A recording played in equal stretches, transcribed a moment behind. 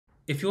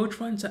If you're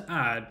trying to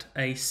add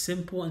a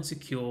simple and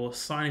secure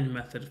sign-in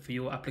method for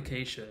your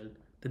application,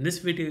 then this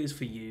video is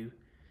for you.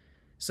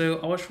 So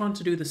I was trying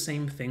to do the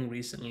same thing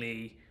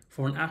recently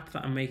for an app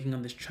that I'm making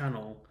on this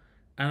channel,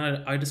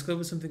 and I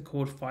discovered something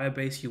called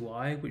Firebase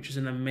UI, which is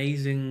an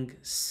amazing,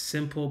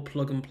 simple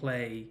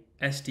plug-and-play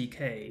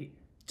SDK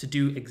to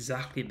do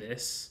exactly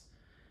this.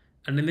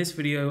 And in this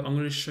video, I'm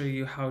going to show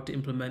you how to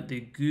implement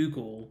the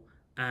Google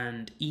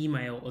and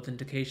email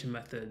authentication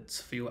methods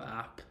for your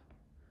app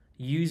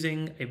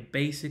using a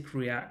basic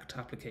React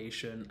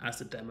application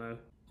as a demo.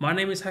 My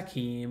name is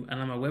Hakeem and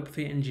I'm a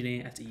Web3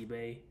 engineer at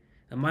eBay,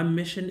 and my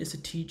mission is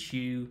to teach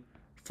you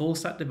full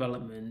stack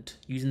development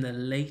using the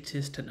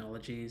latest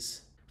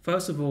technologies.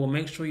 First of all,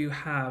 make sure you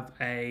have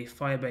a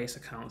Firebase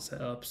account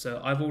set up. So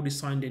I've already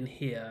signed in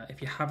here.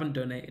 If you haven't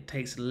done it, it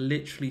takes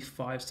literally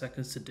 5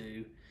 seconds to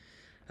do.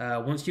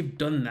 Once you've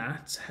done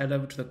that, head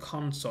over to the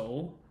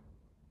console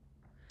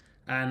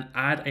and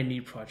add a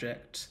new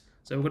project.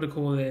 So we're going to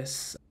call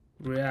this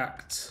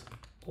React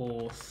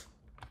Auth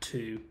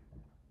 2,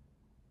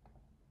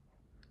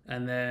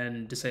 and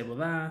then disable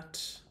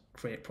that,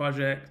 create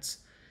project,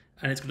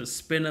 and it's going to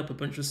spin up a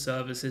bunch of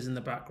services in the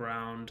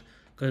background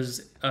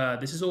because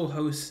this is all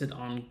hosted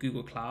on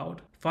Google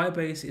Cloud.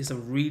 Firebase is a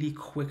really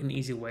quick and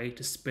easy way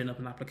to spin up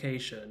an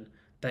application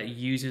that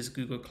uses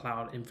Google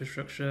Cloud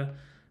infrastructure,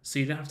 so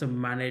you don't have to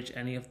manage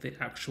any of the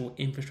actual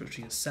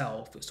infrastructure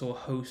yourself. It's all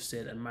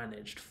hosted and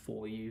managed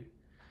for you.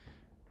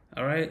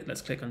 All right, let's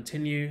click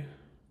continue.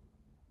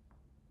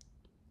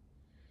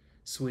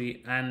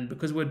 Sweet. And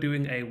because we're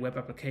doing a web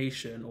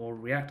application or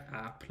React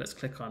app, let's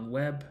click on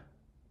web.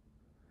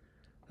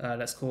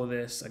 Let's call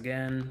this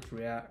again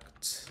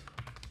React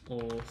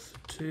Auth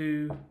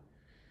 2.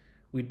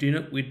 We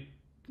don't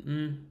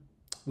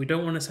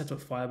want to set up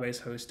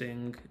Firebase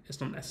hosting.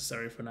 It's not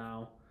necessary for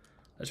now.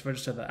 Let's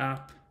register the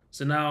app.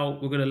 So now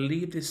we're going to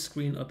leave this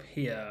screen up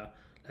here.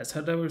 Let's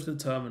head over to the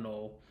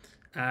terminal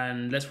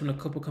and let's run a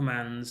couple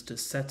commands to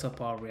set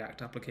up our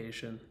React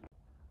application.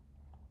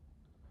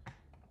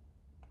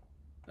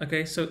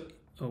 Okay, so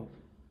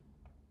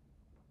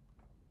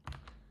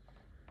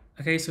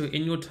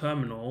in your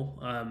terminal,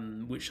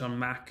 which on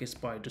Mac is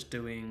by just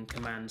doing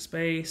command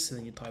space, and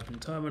then you type in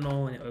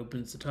terminal and it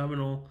opens the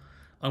terminal.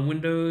 On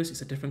Windows,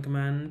 it's a different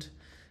command,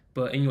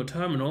 but in your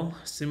terminal,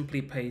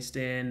 simply paste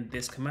in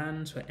this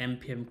command, so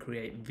npm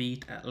create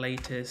v at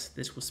latest.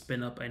 This will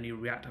spin up a new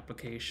React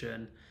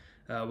application.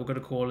 We're going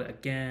to call it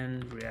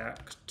again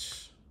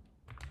React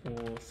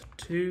Auth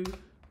 2.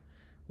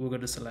 We're going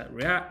to select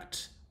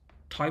React,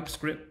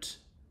 TypeScript,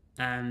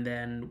 and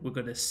then we're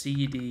going to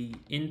cd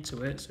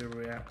into it, so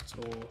React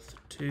Auth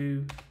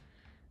 2,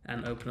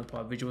 and open up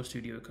our Visual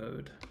Studio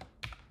Code,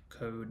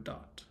 code.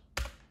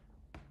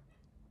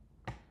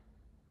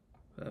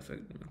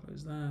 Perfect, let me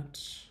close that.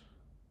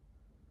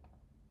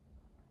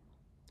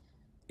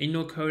 In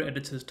your code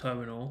editor's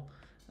terminal,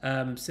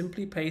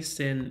 simply paste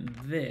in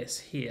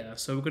this here.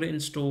 So we're going to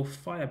install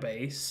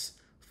Firebase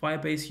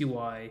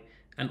UI,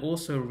 and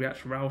also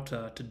React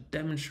Router to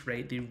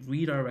demonstrate the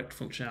redirect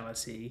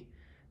functionality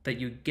that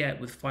you get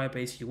with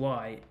Firebase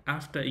UI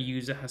after a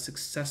user has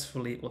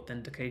successfully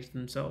authenticated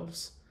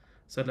themselves.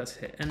 So let's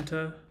hit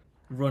enter,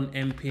 run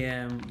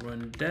npm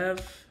run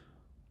dev,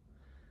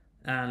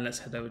 and let's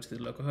head over to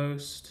the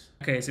localhost.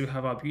 Okay, so we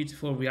have our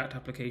beautiful React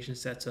application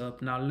set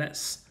up. Now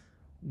let's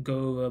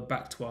go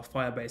back to our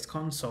Firebase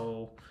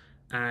console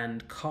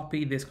and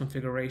copy this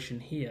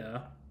configuration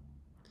here.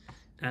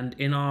 And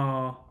in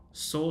our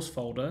source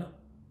folder,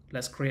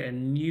 let's create a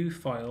new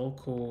file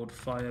called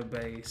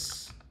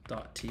firebase.ts,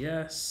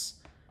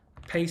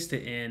 paste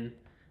it in,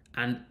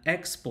 and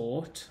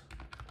export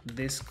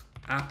this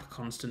app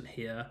constant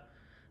here.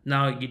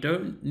 Now, you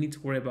don't need to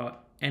worry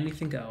about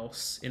anything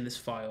else in this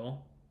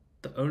file.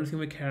 The only thing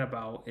we care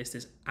about is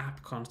this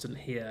app constant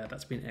here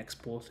that's been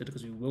exported,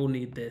 because we will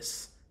need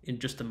this in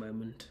just a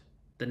moment.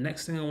 The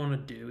next thing I want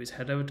to do is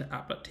head over to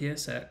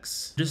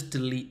app.tsx, just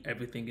delete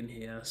everything in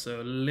here.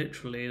 So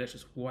literally, let's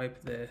just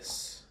wipe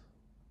this.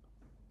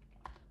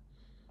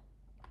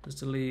 Just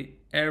delete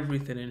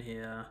everything in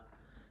here,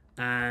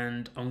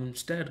 and I'm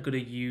instead going to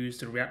use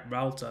the React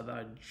Router that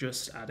I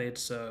just added.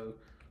 So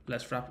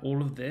let's wrap all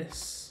of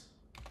this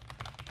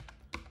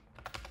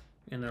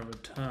in a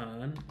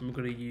return. I'm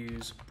going to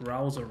use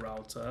browser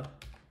router,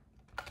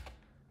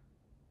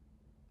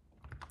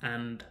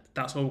 and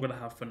that's all we're going to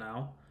have for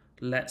now.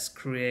 Let's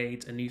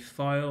create a new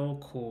file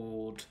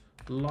called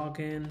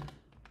login,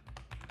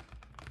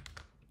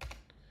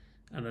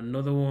 and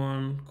another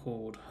one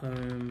called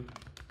home.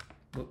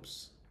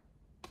 Whoops.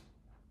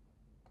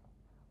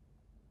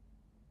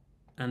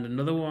 And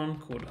another one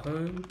called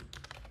home.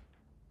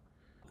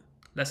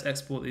 Let's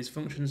export these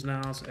functions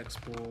now. So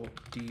export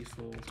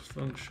default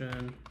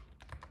function.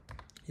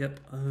 Yep,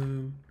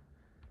 home.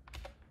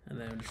 And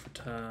then just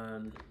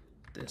return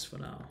this for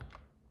now.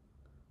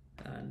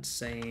 And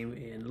same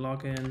in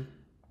login.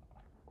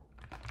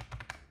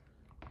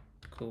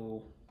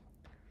 Cool.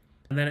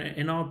 And then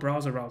in our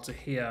browser router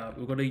here,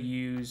 we're going to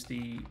use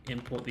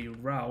import the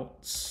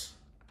routes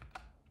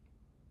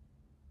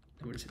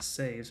Then we'll just hit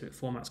save so it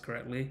formats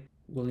correctly.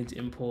 We'll need to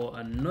import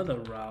another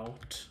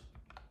route.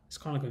 It's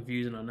kind of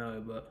confusing, I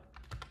know, but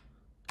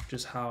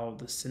just how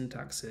the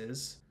syntax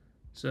is.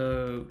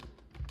 So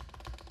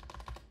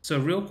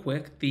real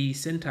quick, the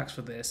syntax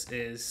for this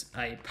is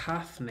a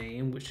path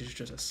name, which is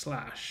just a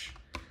slash.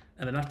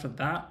 And then after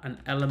that, an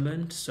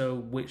element, so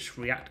which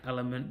React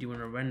element you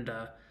want to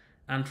render.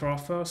 And for our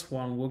first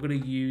one, we're going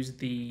to use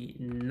the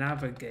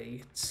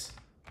navigate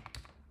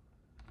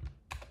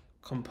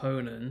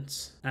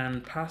component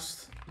and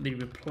pass the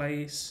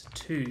replace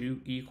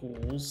to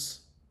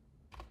equals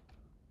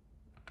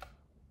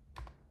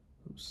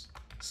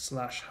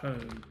slash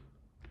home.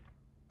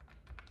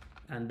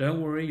 And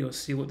don't worry, you'll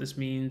see what this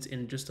means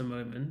in just a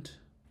moment.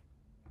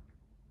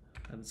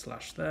 And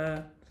slash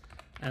there.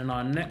 And in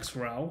our next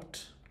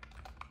route,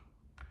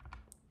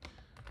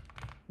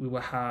 we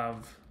will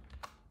have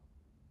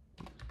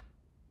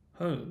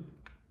home.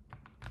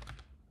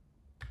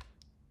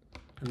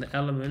 And the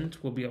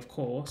element will be, of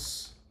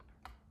course,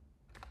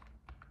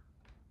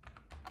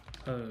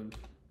 home.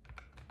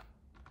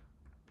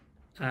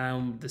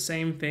 And the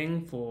same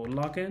thing for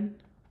login.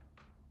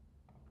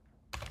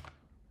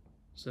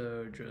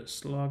 So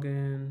just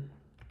login.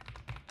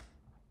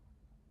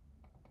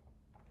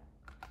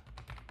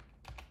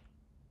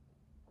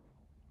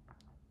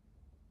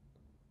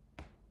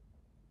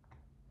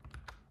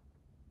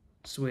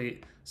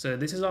 Sweet. So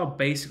this is our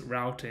basic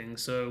routing.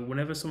 So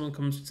whenever someone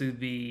comes to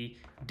the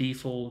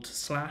default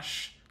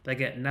slash, they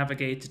get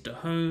navigated to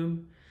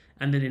home.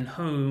 And then in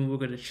home, we're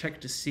going to check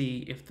to see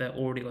if they're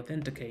already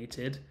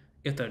authenticated.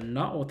 If they're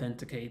not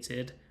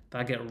authenticated,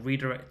 they'll get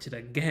redirected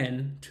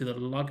again to the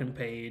login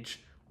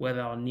page where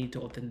they'll need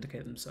to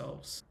authenticate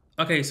themselves.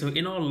 Okay, so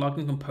in our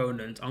login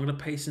component, I'm going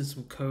to paste in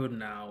some code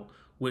now,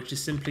 which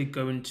is simply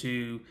going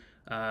to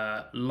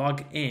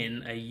log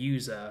in a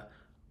user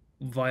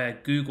via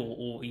Google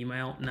or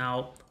email.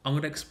 Now, I'm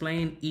going to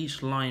explain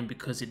each line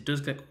because it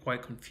does get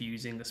quite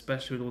confusing,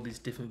 especially with all these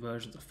different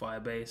versions of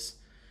Firebase.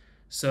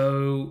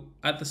 So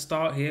at the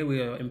start here,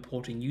 we are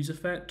importing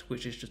useEffect,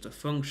 which is just a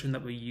function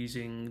that we're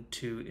using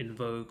to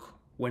invoke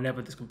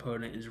whenever this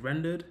component is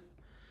rendered.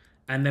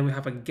 And then we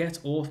have a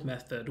getAuth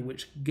method,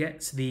 which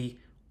gets the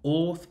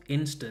auth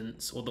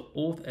instance or the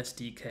auth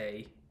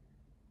SDK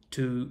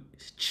to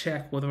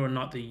check whether or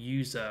not the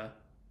user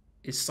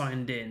is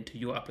signed in to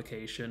your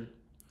application.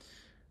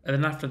 And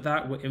then after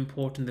that, we're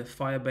importing the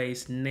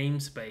Firebase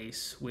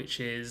namespace, which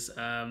is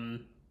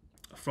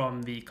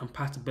from the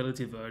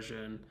compatibility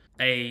version,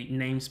 a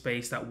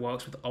namespace that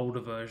works with older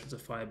versions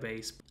of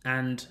Firebase.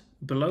 And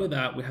below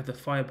that, we have the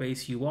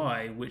Firebase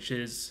UI, which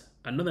is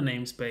another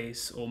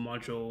namespace or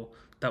module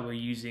that we're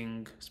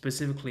using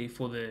specifically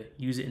for the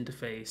user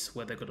interface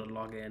where they're going to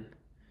log in.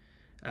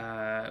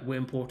 We're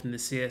importing the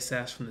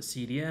CSS from the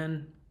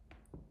CDN,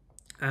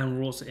 and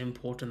we're also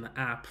importing the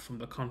app from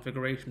the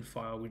configuration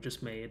file we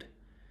just made.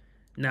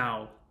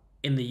 Now,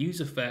 in the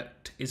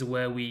useEffect is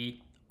where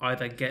we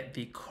either get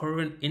the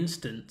current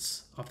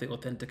instance of the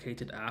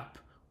authenticated app,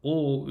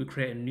 or we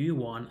create a new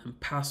one and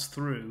pass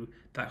through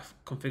that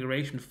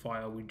configuration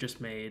file we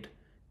just made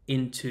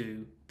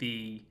into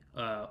the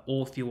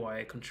auth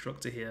UI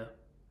constructor here.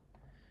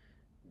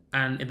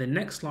 And in the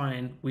next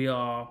line, we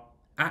are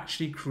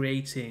actually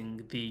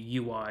creating the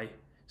UI.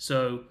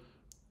 So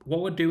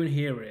what we're doing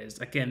here is,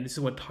 again, this is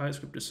why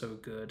TypeScript is so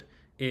good,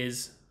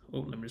 is, oh,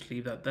 let me just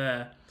leave that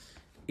there.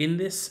 In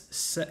this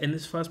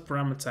first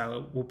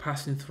parameter, we're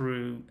passing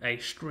through a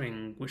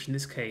string, which in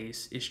this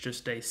case is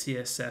just a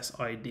CSS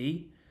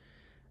ID.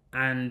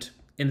 And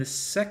in the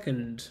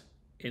second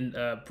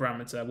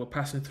parameter, we're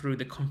passing through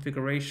the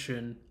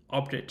configuration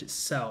object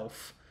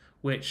itself,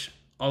 which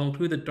I'll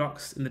include the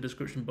docs in the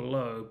description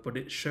below, but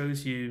it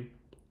shows you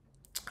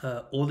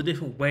all the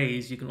different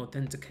ways you can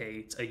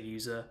authenticate a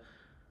user.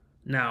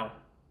 Now,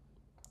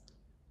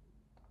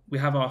 we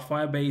have our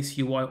Firebase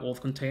UI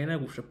auth container,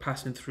 which we're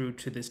passing through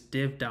to this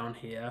div down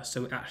here,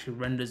 so it actually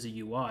renders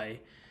the UI.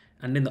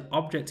 And in the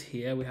object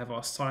here, we have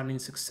our sign-in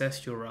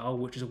success URL,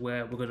 which is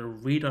where we're going to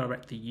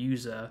redirect the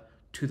user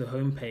to the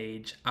home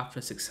page after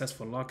a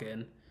successful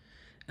login.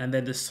 And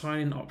then the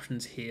sign-in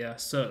options here.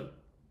 So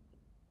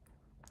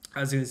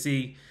as you can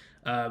see,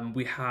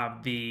 we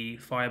have the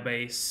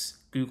Firebase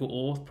Google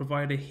Auth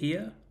provider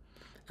here.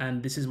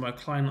 And this is my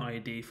client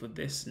ID for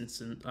this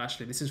instance.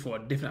 Actually, this is for a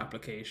different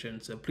application,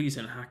 so please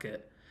don't hack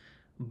it.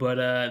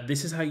 But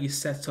this is how you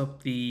set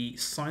up the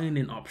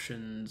sign-in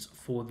options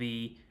for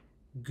the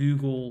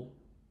Google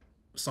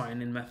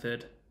sign-in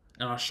method.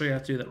 And I'll show you how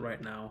to do that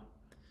right now.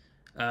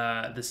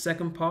 The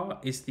second part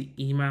is the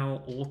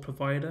email auth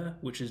provider,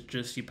 which is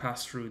just you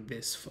pass through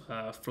this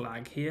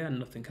flag here and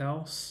nothing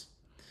else.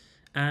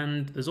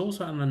 And there's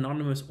also an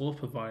anonymous auth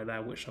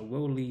provider, which I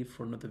will leave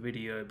for another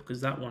video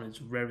because that one is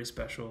very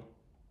special.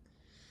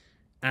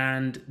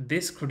 And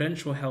this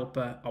credential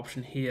helper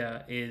option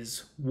here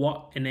is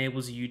what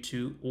enables you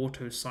to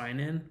auto sign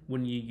in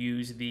when you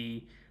use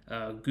the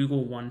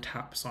Google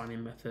one-tap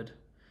sign-in method.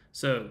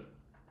 So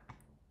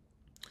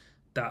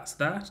that's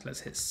that. Let's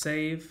hit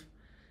save.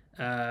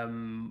 What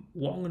I'm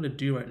going to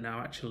do right now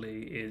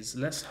actually is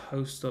let's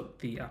host up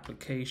the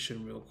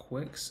application real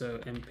quick. So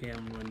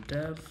npm run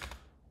dev.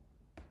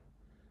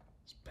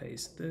 Let's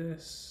paste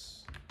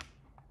this.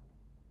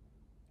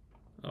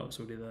 Oh, it's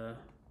already there.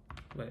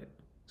 Wait,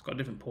 it's got a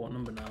different port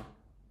number now.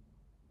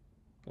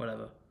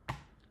 Whatever.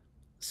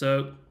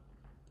 So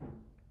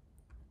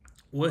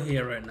we're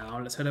here right now.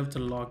 Let's head over to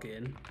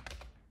login.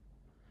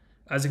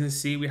 As you can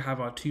see, we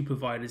have our two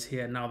providers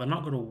here. Now they're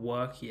not going to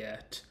work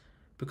yet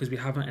because we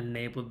haven't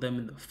enabled them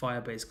in the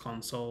Firebase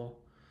console.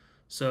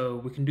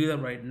 So we can do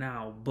that right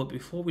now. But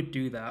before we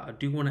do that, I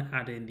do want to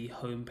add in the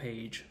home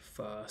page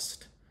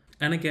first.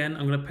 And again,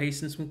 I'm going to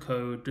paste in some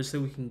code just so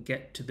we can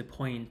get to the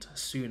point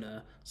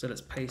sooner. So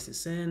let's paste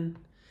this in.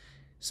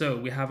 So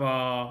we have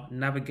our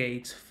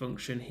navigate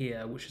function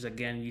here, which is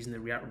again using the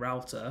React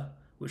router,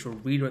 which will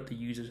redirect the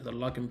user to the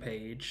login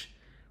page.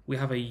 We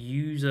have a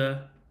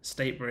user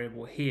state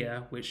variable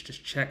here, which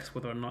just checks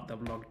whether or not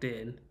they've logged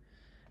in.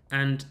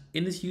 And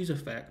in this use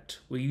effect,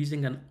 we're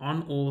using an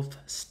onAuth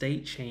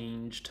state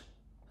changed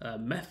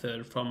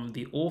method from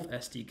the auth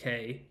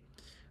SDK,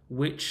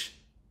 which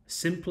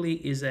simply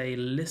is a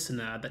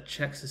listener that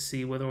checks to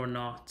see whether or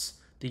not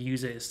the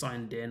user is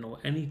signed in or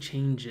any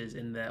changes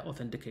in their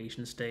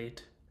authentication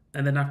state.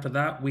 And then after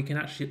that, we can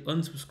actually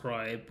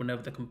unsubscribe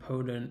whenever the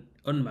component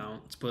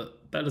unmounts, but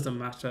that doesn't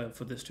matter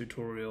for this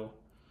tutorial.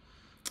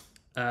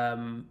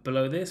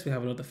 Below this, we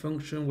have another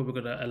function where we're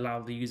going to allow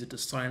the user to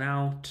sign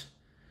out.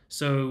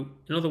 So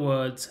in other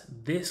words,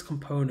 this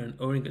component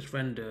only gets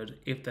rendered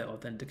if they're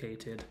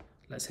authenticated.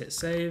 Let's hit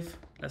save.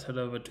 Let's head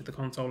over to the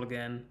console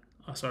again.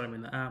 Oh, sorry, I'm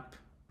in the app.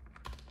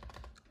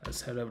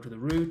 Let's head over to the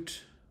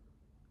root.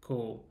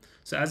 Cool.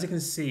 So as you can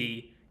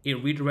see,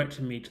 it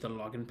redirected me to the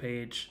login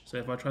page. So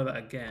if I try that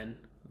again,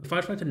 if I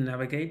try to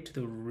navigate to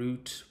the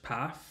root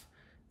path,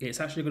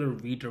 it's actually going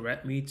to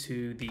redirect me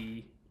to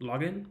the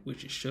login,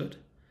 which it should.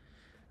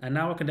 And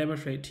now I can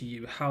demonstrate to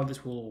you how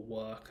this will all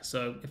work.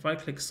 So if I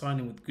click sign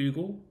in with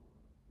Google,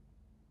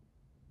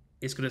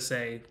 it's going to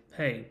say,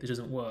 hey, this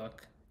doesn't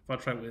work. If I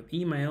try it with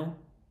email,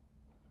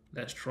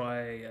 let's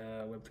try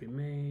Web3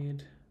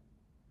 made.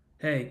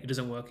 Hey, it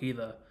doesn't work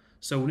either.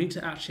 So we need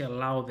to actually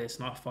allow this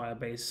in our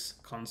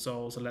Firebase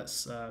console. So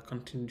let's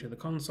continue to the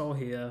console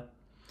here,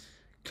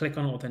 click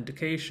on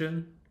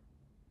authentication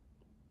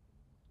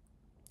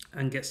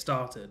and get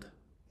started.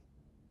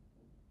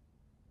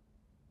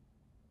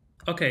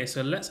 Okay,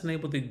 so let's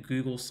enable the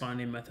Google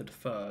sign-in method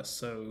first.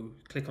 So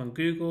click on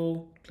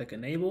Google, click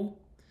enable,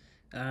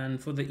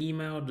 and for the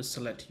email, just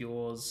select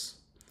yours.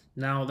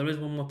 Now there is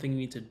one more thing you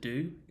need to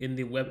do in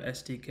the web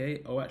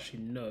SDK. Oh, actually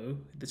no,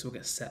 this will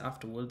get set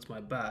afterwards, my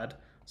bad.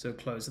 So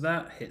close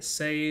that, hit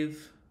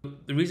save.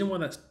 The reason why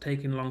that's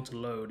taking long to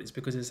load is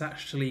because it's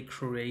actually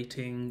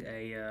creating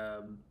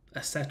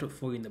a setup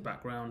for you in the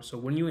background. So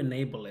when you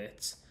enable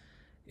it,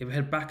 if we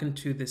head back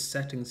into this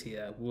settings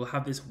here, we'll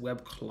have this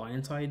web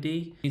client ID.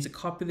 You need to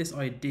copy this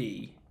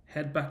ID,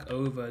 head back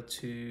over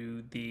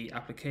to the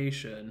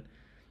application,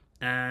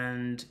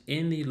 and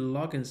in the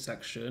login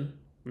section,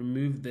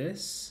 remove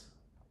this,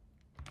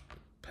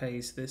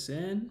 paste this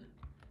in,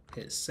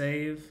 hit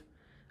save,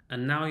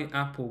 and now your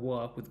app will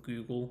work with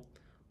Google.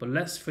 But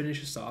let's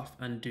finish this off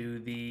and do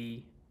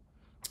the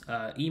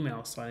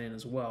email sign in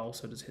as well.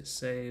 So just hit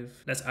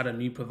save. Let's add a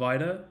new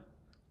provider,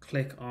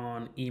 click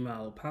on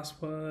email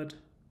password,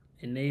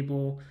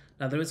 enable.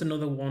 Now there is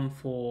another one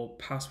for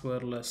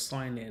passwordless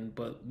sign in,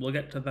 but we'll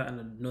get to that in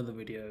another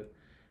video.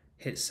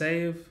 Hit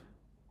save,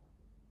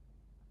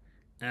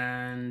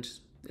 and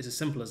it's as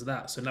simple as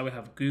that. So now we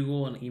have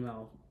Google and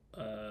email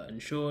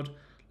ensured.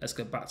 Let's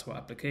go back to our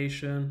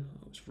application.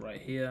 It's right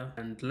here.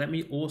 And let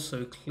me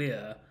also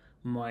clear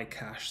my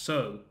cache.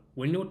 So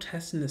when you're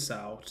testing this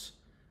out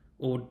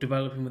or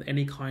developing with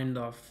any kind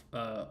of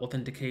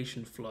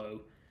authentication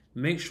flow,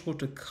 make sure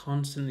to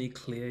constantly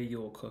clear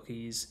your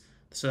cookies.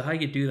 So how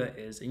you do that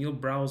is in your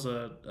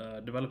browser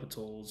developer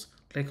tools,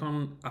 click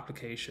on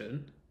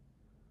application,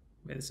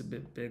 make this a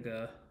bit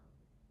bigger.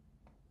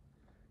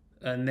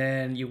 And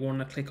then you want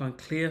to click on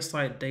clear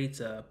site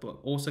data, but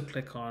also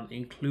click on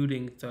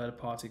including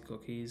third-party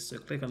cookies. So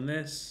click on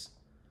this,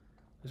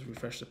 let's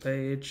refresh the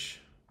page.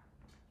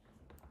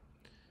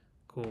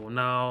 Cool,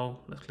 now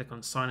let's click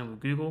on sign in with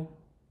Google.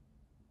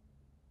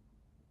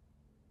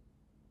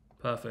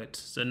 Perfect,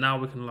 so now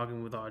we can log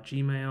in with our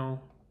Gmail.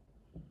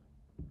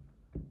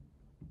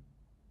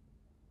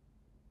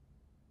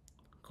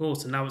 Cool,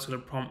 so now it's going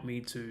to prompt me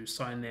to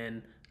sign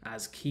in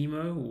as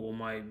Chemo or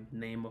my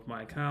name of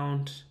my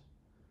account.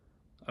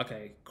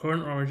 Okay,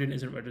 current origin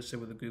isn't registered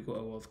with the Google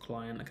OAuth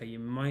client. Okay, you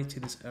might see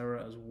this error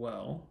as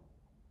well.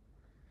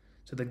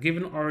 So the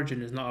given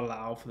origin is not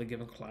allowed for the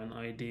given client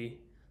ID.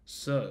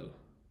 So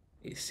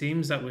it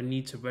seems that we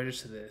need to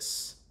register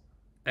this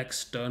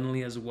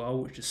externally as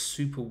well, which is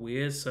super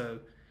weird. So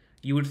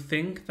you would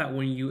think that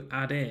when you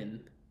add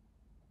in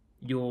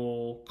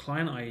your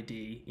client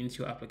ID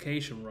into your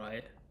application,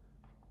 right,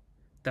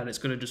 that it's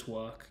going to just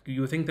work. You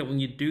would think that when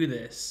you do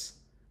this,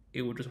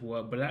 it will just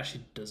work, but it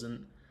actually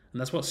doesn't. And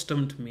that's what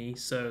stumped me.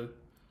 So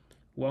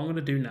what I'm going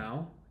to do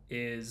now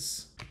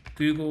is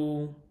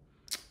Google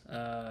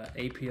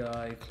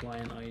API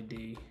client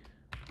ID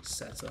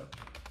setup.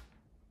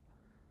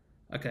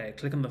 Okay,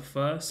 click on the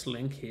first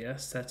link here,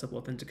 setup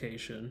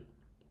authentication,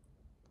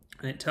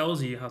 and it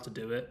tells you how to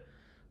do it.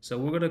 So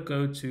we're going to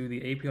go to the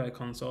API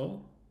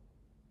console.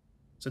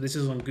 So this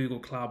is on Google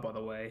Cloud, by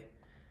the way,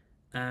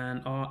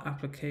 and our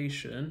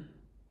application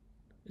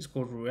is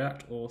called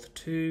React Auth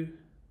 2.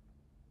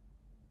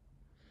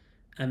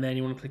 And then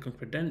you want to click on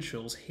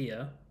credentials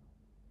here.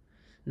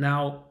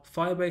 Now,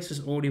 Firebase has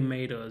already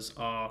made us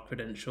our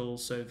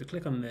credentials. So if you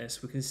click on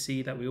this, we can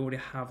see that we already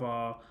have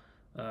our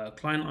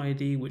client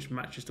ID, which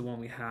matches the one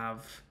we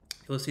have.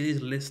 You'll see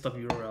these list of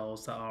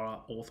URLs that are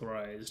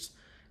authorized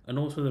and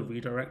also the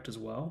redirect as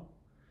well.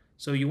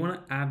 So you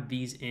want to add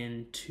these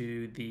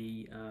into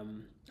the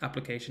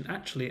application.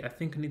 Actually, I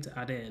think I need to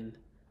add in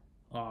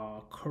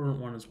our current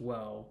one as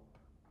well.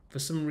 For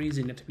some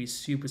reason, you have to be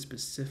super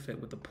specific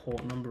with the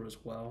port number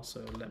as well.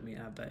 So let me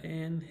add that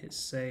in, hit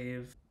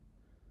save.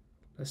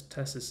 Let's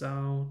test this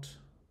out.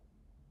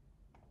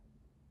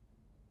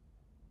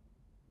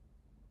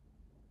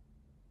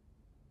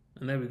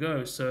 And there we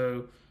go.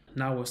 So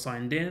now we're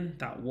signed in,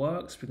 that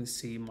works. We can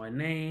see my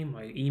name,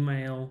 my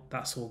email,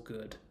 that's all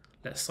good.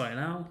 Let's sign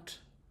out.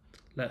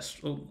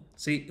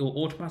 See,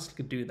 it'll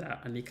automatically do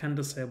that, and you can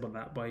disable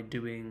that by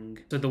doing,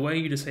 so the way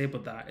you disable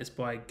that is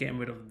by getting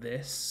rid of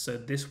this. So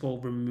this will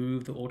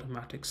remove the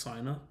automatic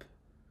sign up,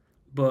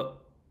 but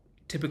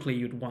typically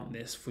you'd want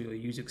this for your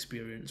user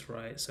experience,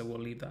 right? So we'll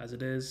leave that as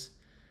it is.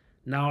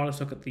 Now let's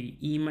look at the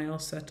email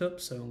setup.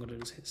 So I'm going to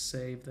just hit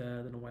save there.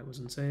 I don't know why it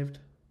wasn't saved.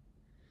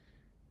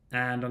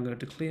 And I'm going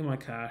to clear my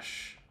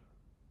cache,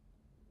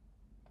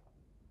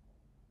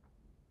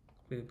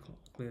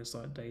 clear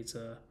site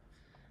data,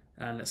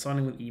 and let's sign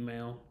in with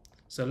email.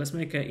 So let's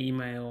make an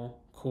email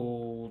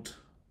called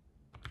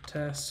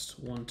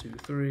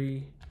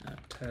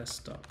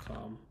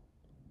test123@test.com.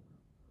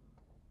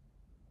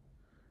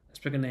 Let's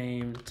pick a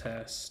name,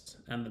 test,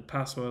 and the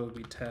password will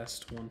be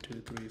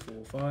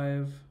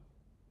test12345.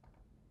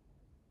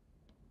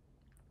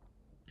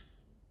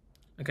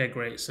 Okay,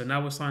 great. So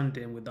now we're signed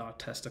in with our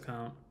test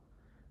account.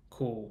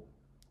 Cool.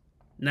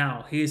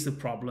 Now, here's the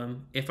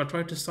problem. If I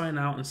try to sign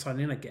out and sign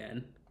in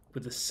again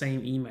with the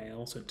same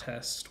email, so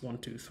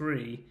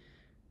test123,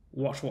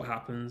 watch what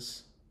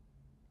happens.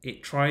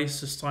 It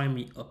tries to sign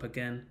me up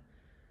again.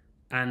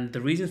 And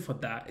the reason for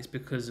that is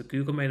because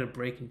Google made a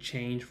breaking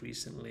change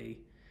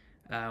recently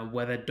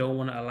where they don't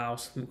want to allow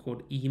something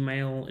called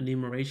email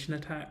enumeration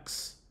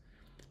attacks.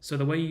 So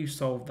the way you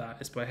solve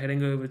that is by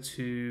heading over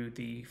to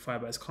the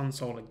Firebase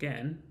console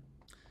again.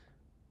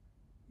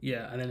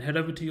 Yeah, and then head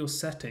over to your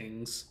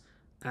settings,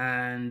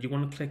 and you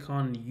want to click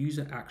on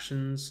user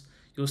actions.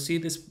 You'll see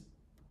this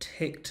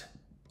ticked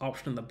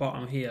option at the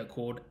bottom here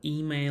called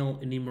email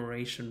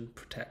enumeration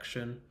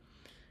protection.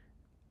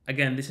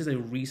 Again, this is a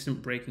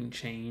recent breaking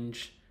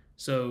change.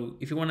 So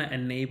if you want to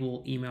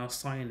enable email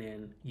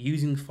sign-in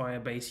using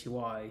Firebase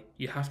UI,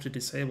 you have to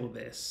disable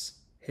this,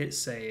 hit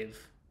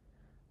save,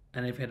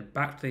 and if you head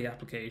back to the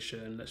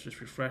application, let's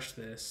just refresh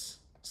this,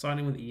 sign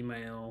in with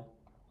email,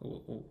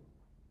 or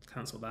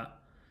cancel that.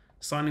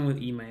 Sign in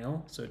with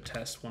email, so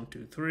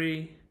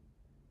test123,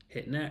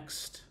 hit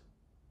next.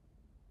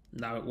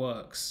 Now it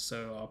works.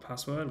 So our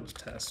password was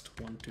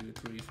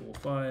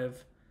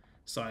test12345,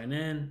 sign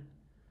in,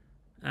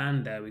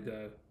 and there we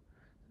go.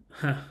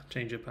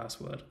 Change your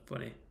password,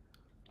 funny.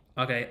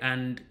 Okay,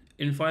 and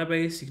in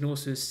Firebase, you can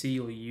also see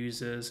your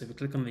users. So if you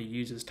click on the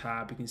users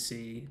tab, you can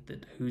see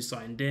that who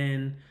signed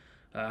in,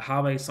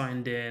 how they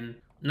signed in.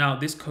 Now,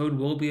 this code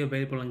will be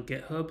available on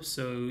GitHub,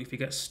 so if you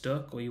get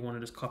stuck or you want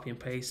to just copy and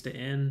paste it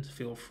in,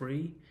 feel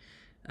free.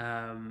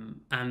 And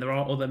there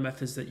are other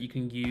methods that you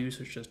can use,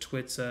 such as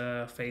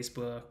Twitter,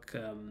 Facebook,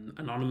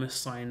 anonymous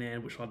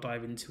sign-in, which I'll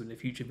dive into in a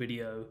future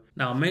video.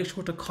 Now, make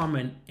sure to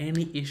comment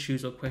any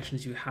issues or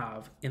questions you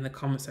have in the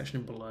comment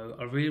section below.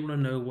 I really want to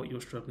know what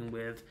you're struggling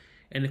with,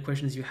 any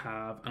questions you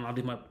have, and I'll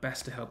do my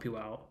best to help you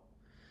out.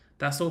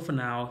 That's all for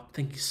now.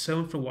 Thank you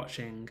so much for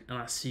watching, and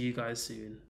I'll see you guys soon.